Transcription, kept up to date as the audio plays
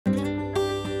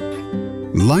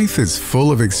Life is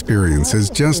full of experiences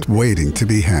just waiting to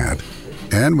be had.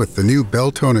 And with the new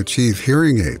Beltone Achieve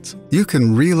hearing aids, you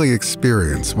can really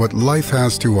experience what life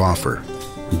has to offer.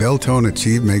 Beltone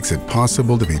Achieve makes it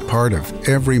possible to be part of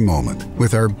every moment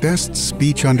with our best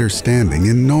speech understanding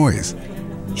in noise.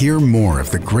 Hear more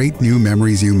of the great new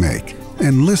memories you make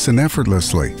and listen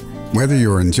effortlessly, whether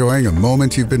you're enjoying a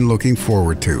moment you've been looking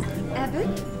forward to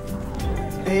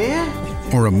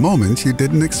or a moment you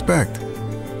didn't expect.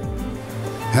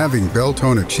 Having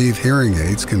Beltone Achieve hearing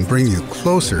aids can bring you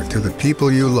closer to the people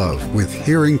you love with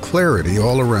hearing clarity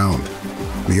all around.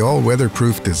 The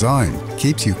all-weatherproof design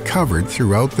keeps you covered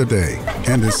throughout the day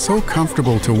and is so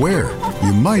comfortable to wear,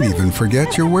 you might even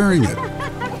forget you're wearing it.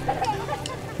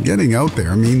 Getting out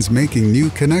there means making new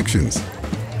connections.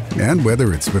 And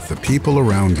whether it's with the people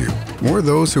around you or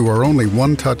those who are only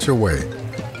one touch away,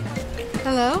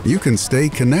 hello? You can stay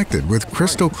connected with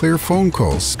crystal clear phone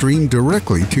calls streamed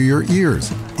directly to your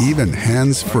ears, even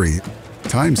hands-free.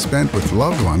 Time spent with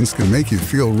loved ones can make you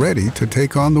feel ready to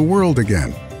take on the world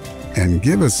again and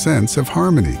give a sense of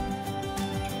harmony.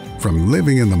 From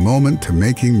living in the moment to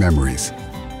making memories,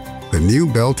 the new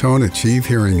Beltone Achieve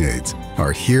hearing aids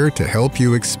are here to help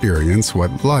you experience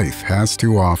what life has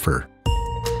to offer.